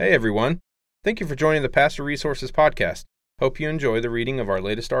Hey everyone. Thank you for joining the Pastor Resources Podcast. Hope you enjoy the reading of our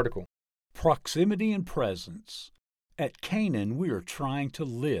latest article. Proximity and presence. At Canaan, we are trying to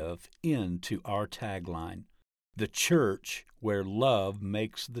live into our tagline, the church where love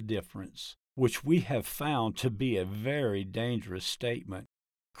makes the difference, which we have found to be a very dangerous statement.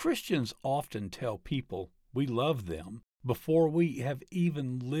 Christians often tell people we love them before we have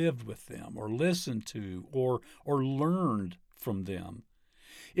even lived with them or listened to or learned from them.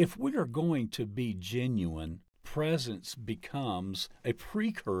 If we are going to be genuine, presence becomes a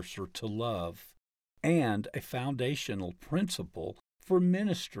precursor to love and a foundational principle for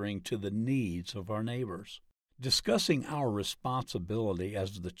ministering to the needs of our neighbors. Discussing our responsibility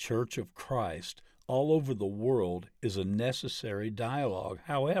as the Church of Christ all over the world is a necessary dialogue.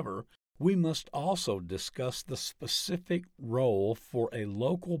 However, we must also discuss the specific role for a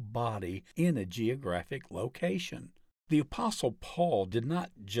local body in a geographic location. The Apostle Paul did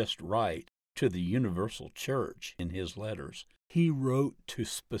not just write to the universal church in his letters. He wrote to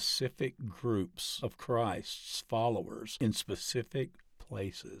specific groups of Christ's followers in specific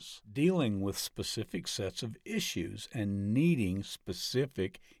places, dealing with specific sets of issues and needing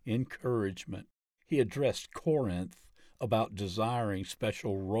specific encouragement. He addressed Corinth about desiring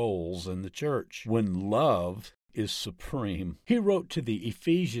special roles in the church when love is supreme. He wrote to the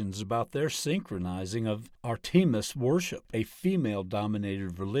Ephesians about their synchronizing of Artemis worship, a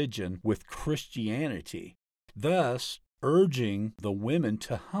female-dominated religion, with Christianity, thus urging the women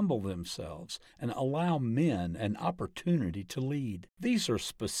to humble themselves and allow men an opportunity to lead. These are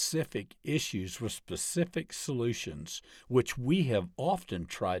specific issues with specific solutions, which we have often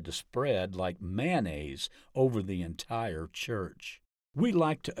tried to spread like mayonnaise over the entire church. We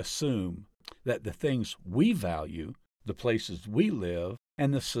like to assume that the things we value, the places we live,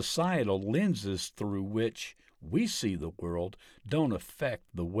 and the societal lenses through which we see the world don't affect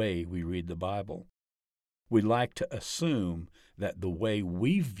the way we read the Bible. We like to assume that the way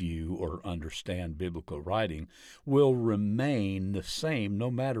we view or understand biblical writing will remain the same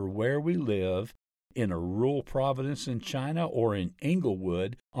no matter where we live, in a rural Providence in China or in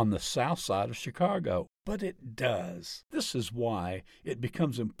Englewood on the south side of Chicago. But it does. This is why it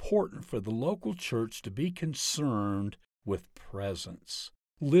becomes important for the local church to be concerned with presence,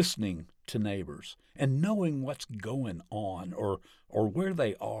 listening to neighbors, and knowing what's going on or where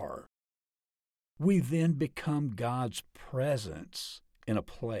they are. We then become God's presence in a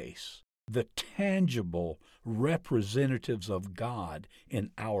place, the tangible representatives of God in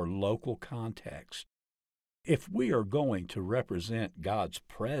our local context. If we are going to represent God's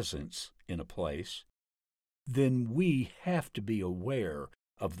presence in a place, then we have to be aware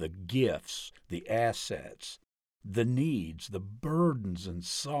of the gifts, the assets, the needs, the burdens and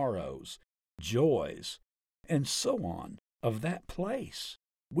sorrows, joys, and so on of that place.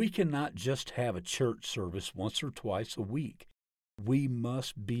 We cannot just have a church service once or twice a week. We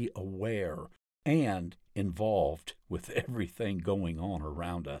must be aware and involved with everything going on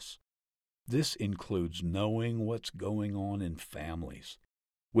around us. This includes knowing what's going on in families,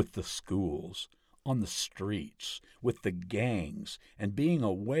 with the schools, on the streets, with the gangs, and being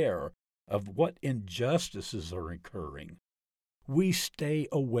aware of what injustices are occurring. We stay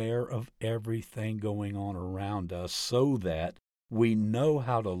aware of everything going on around us so that we know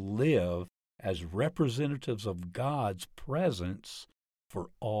how to live as representatives of God's presence for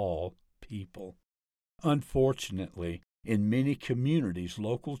all people. Unfortunately, in many communities,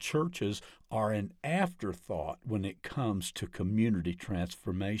 local churches are an afterthought when it comes to community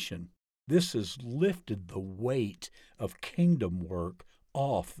transformation. This has lifted the weight of kingdom work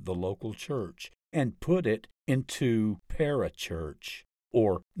off the local church and put it into parachurch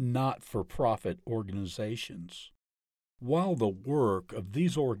or not-for-profit organizations. While the work of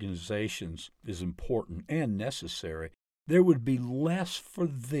these organizations is important and necessary, there would be less for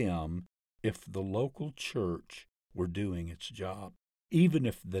them if the local church were doing its job. Even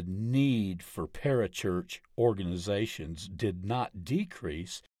if the need for parachurch organizations did not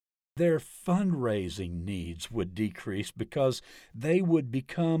decrease, their fundraising needs would decrease because they would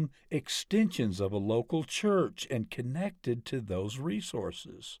become extensions of a local church and connected to those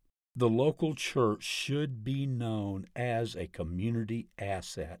resources. The local church should be known as a community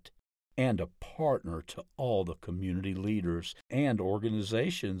asset and a partner to all the community leaders and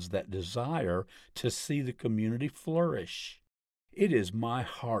organizations that desire to see the community flourish. It is my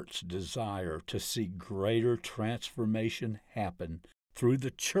heart's desire to see greater transformation happen through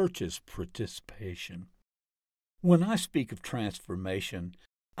the church's participation. When I speak of transformation,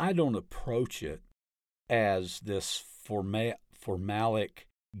 I don't approach it as this formalic,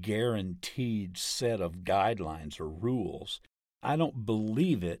 guaranteed set of guidelines or rules. I don't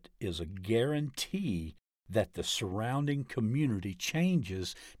believe it is a guarantee that the surrounding community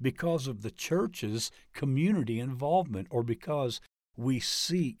changes because of the church's community involvement or because we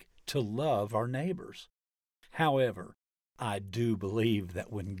seek to love our neighbors. However, I do believe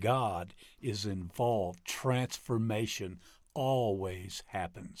that when God is involved, transformation always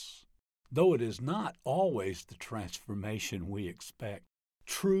happens. Though it is not always the transformation we expect,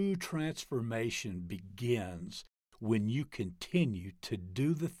 true transformation begins when you continue to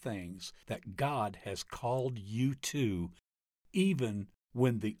do the things that God has called you to, even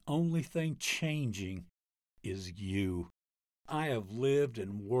when the only thing changing is you. I have lived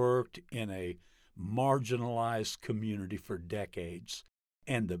and worked in a marginalized community for decades,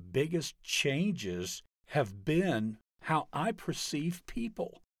 and the biggest changes have been how I perceive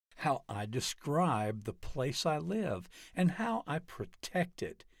people, how I describe the place I live, and how I protect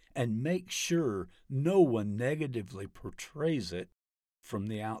it and make sure no one negatively portrays it from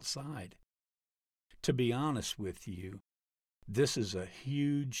the outside. To be honest with you, this is a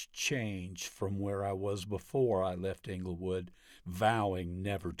huge change from where I was before I left Englewood, vowing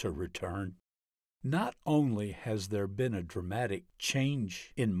never to return. Not only has there been a dramatic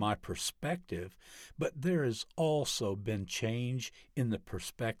change in my perspective, but there has also been change in the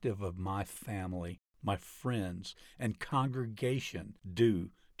perspective of my family, my friends, and congregation due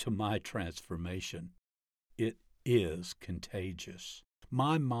to my transformation. It is contagious.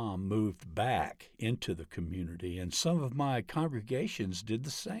 My mom moved back into the community, and some of my congregations did the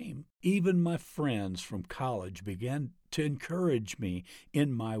same. Even my friends from college began to encourage me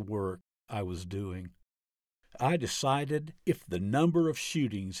in my work I was doing. I decided if the number of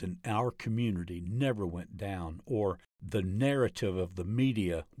shootings in our community never went down or the narrative of the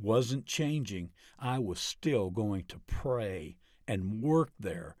media wasn't changing, I was still going to pray and work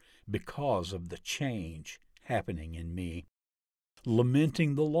there because of the change happening in me.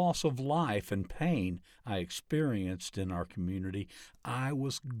 Lamenting the loss of life and pain I experienced in our community, I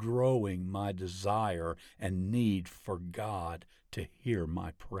was growing my desire and need for God to hear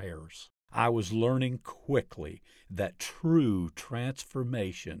my prayers. I was learning quickly that true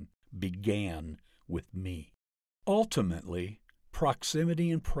transformation began with me. Ultimately,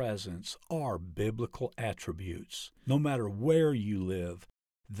 proximity and presence are biblical attributes. No matter where you live,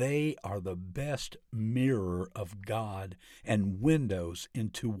 they are the best mirror of God and windows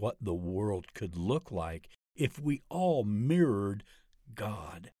into what the world could look like if we all mirrored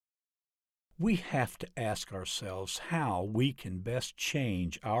God. We have to ask ourselves how we can best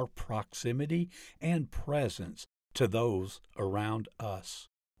change our proximity and presence to those around us,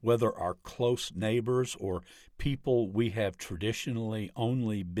 whether our close neighbors or people we have traditionally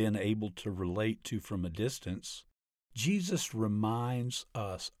only been able to relate to from a distance. Jesus reminds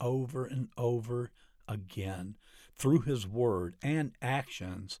us over and over again through His Word and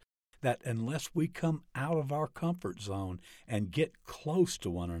actions that unless we come out of our comfort zone and get close to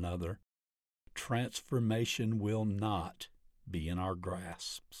one another, transformation will not be in our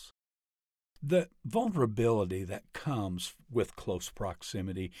grasps. The vulnerability that comes with close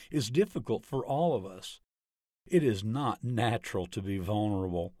proximity is difficult for all of us. It is not natural to be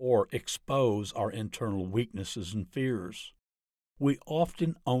vulnerable or expose our internal weaknesses and fears. We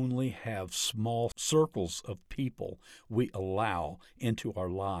often only have small circles of people we allow into our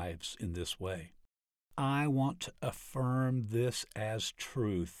lives in this way. I want to affirm this as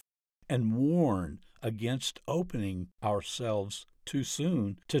truth and warn against opening ourselves too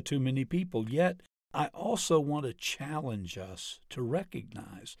soon to too many people. Yet, I also want to challenge us to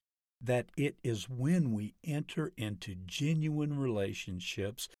recognize that it is when we enter into genuine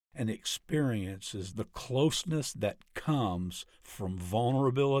relationships and experiences the closeness that comes from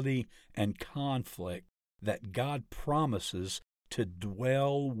vulnerability and conflict that God promises to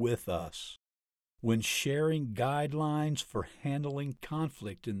dwell with us. When sharing guidelines for handling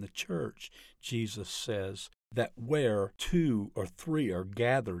conflict in the church, Jesus says that where 2 or 3 are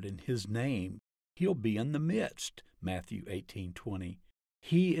gathered in His name, He'll be in the midst, Matthew 18:20.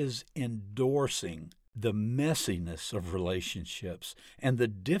 He is endorsing the messiness of relationships and the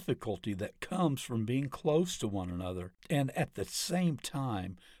difficulty that comes from being close to one another, and at the same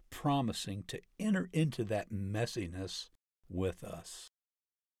time promising to enter into that messiness with us.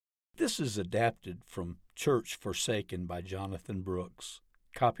 This is adapted from Church Forsaken by Jonathan Brooks,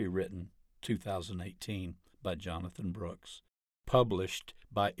 copywritten 2018 by Jonathan Brooks, published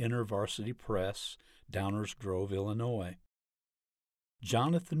by InterVarsity Press, Downers Grove, Illinois.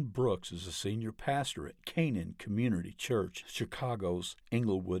 Jonathan Brooks is a senior pastor at Canaan Community Church, Chicago's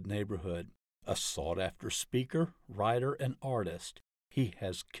Englewood neighborhood. A sought-after speaker, writer, and artist, he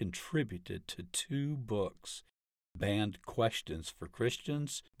has contributed to 2 books. Banned Questions for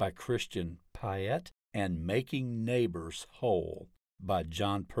Christians by Christian Piet, and Making Neighbors Whole by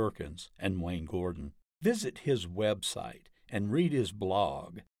John Perkins and Wayne Gordon. Visit his website and read his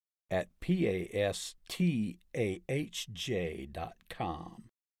blog at pastahj.com.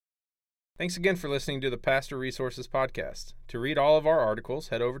 Thanks again for listening to the Pastor Resources Podcast. To read all of our articles,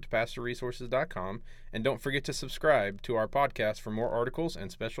 head over to pastorresources.com, and don't forget to subscribe to our podcast for more articles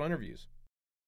and special interviews.